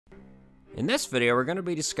In this video, we're going to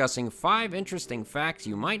be discussing 5 interesting facts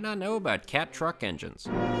you might not know about cat truck engines.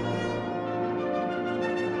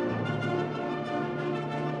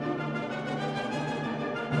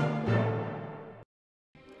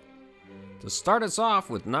 To start us off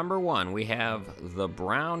with number 1, we have the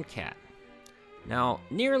brown cat. Now,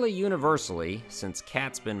 nearly universally, since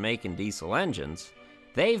Cat's been making diesel engines,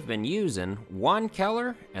 they've been using one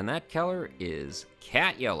color, and that color is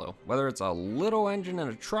cat yellow. Whether it's a little engine in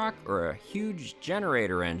a truck or a huge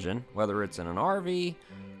generator engine, whether it's in an RV,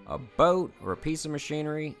 a boat, or a piece of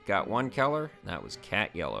machinery, got one color, and that was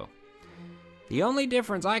cat yellow. The only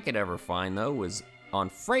difference I could ever find, though, was on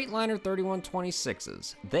Freightliner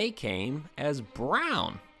 3126s. They came as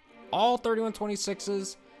brown. All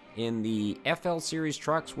 3126s in the FL series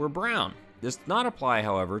trucks were brown. This does not apply,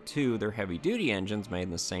 however, to their heavy-duty engines made in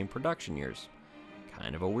the same production years.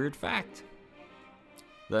 Kind of a weird fact.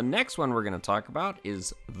 The next one we're going to talk about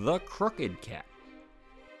is the crooked cat.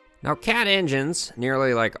 Now, cat engines,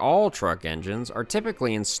 nearly like all truck engines, are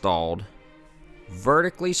typically installed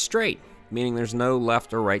vertically straight, meaning there's no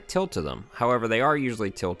left or right tilt to them. However, they are usually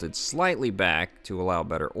tilted slightly back to allow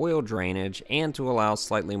better oil drainage and to allow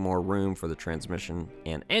slightly more room for the transmission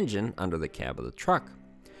and engine under the cab of the truck.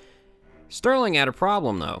 Sterling had a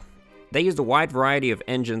problem though. They used a wide variety of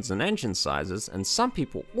engines and engine sizes, and some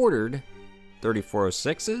people ordered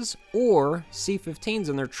 3406s or C15s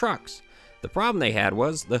in their trucks. The problem they had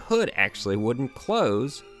was the hood actually wouldn't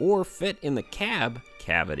close or fit in the cab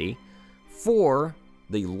cavity for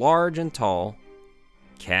the large and tall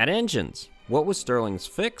cat engines. What was Sterling's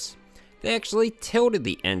fix? They actually tilted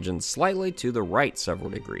the engine slightly to the right several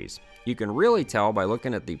degrees. You can really tell by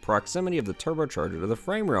looking at the proximity of the turbocharger to the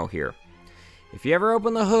frame rail here. If you ever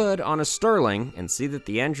open the hood on a Sterling and see that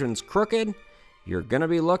the engine's crooked, you're going to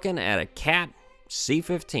be looking at a Cat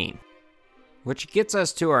C15. Which gets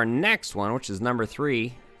us to our next one, which is number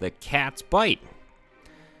 3, the cat's bite.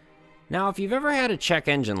 Now, if you've ever had a check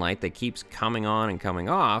engine light that keeps coming on and coming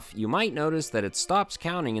off, you might notice that it stops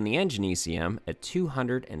counting in the engine ECM at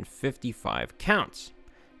 255 counts.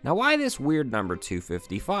 Now, why this weird number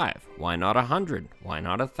 255? Why not 100? Why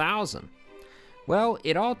not 1,000? Well,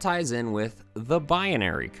 it all ties in with the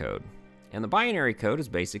binary code. And the binary code is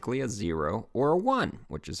basically a 0 or a 1,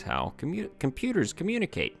 which is how computers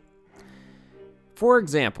communicate. For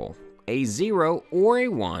example, a 0 or a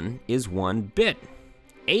 1 is 1 bit.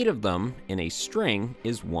 8 of them in a string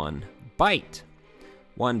is 1 byte.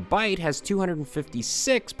 1 byte has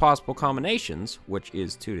 256 possible combinations, which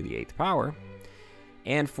is 2 to the 8th power.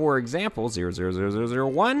 And for example,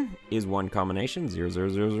 000001 is one combination,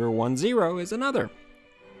 000010 is another.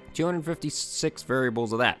 256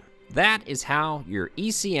 variables of that. That is how your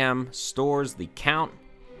ECM stores the count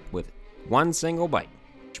with one single byte.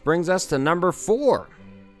 Which brings us to number 4,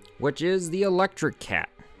 which is the electric cat.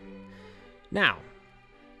 Now,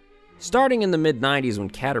 starting in the mid-90s when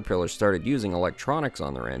Caterpillar started using electronics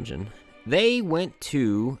on their engine, they went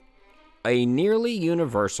to a nearly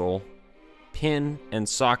universal pin and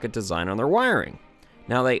socket design on their wiring.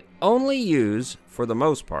 Now they only use, for the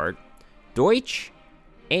most part, Deutsch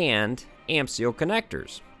and amp seal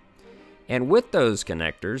connectors. And with those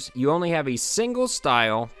connectors, you only have a single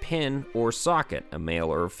style pin or socket, a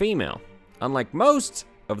male or a female. Unlike most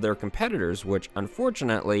of their competitors, which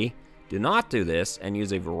unfortunately do not do this and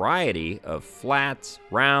use a variety of flats,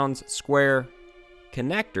 rounds, square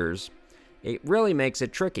connectors, it really makes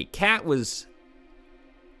it tricky. Cat was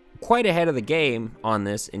quite ahead of the game on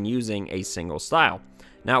this in using a single style.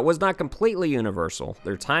 Now, it was not completely universal.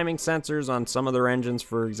 Their timing sensors on some of their engines,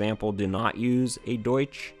 for example, do not use a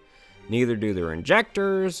Deutsch. Neither do their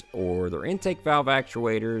injectors, or their intake valve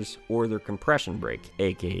actuators, or their compression brake,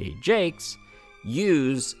 aka Jakes,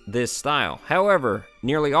 use this style. However,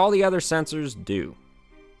 nearly all the other sensors do.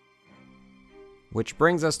 Which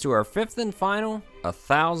brings us to our 5th and final,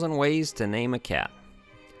 1,000 ways to name a cat.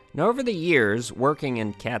 Now, over the years, working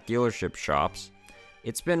in cat dealership shops,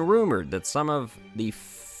 it's been rumored that some of the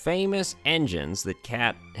famous engines that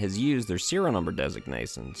Cat has used their serial number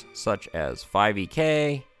designations, such as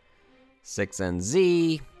 5EK,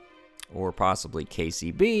 6NZ, or possibly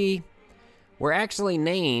KCB, were actually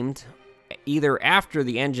named either after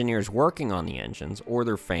the engineers working on the engines or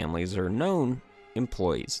their families or known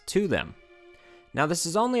employees to them. Now, this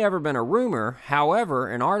has only ever been a rumor. However,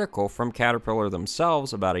 an article from Caterpillar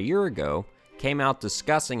themselves about a year ago came out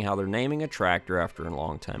discussing how they're naming a tractor after a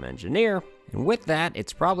longtime engineer. And with that,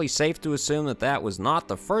 it's probably safe to assume that that was not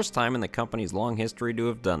the first time in the company's long history to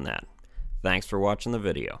have done that. Thanks for watching the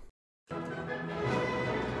video.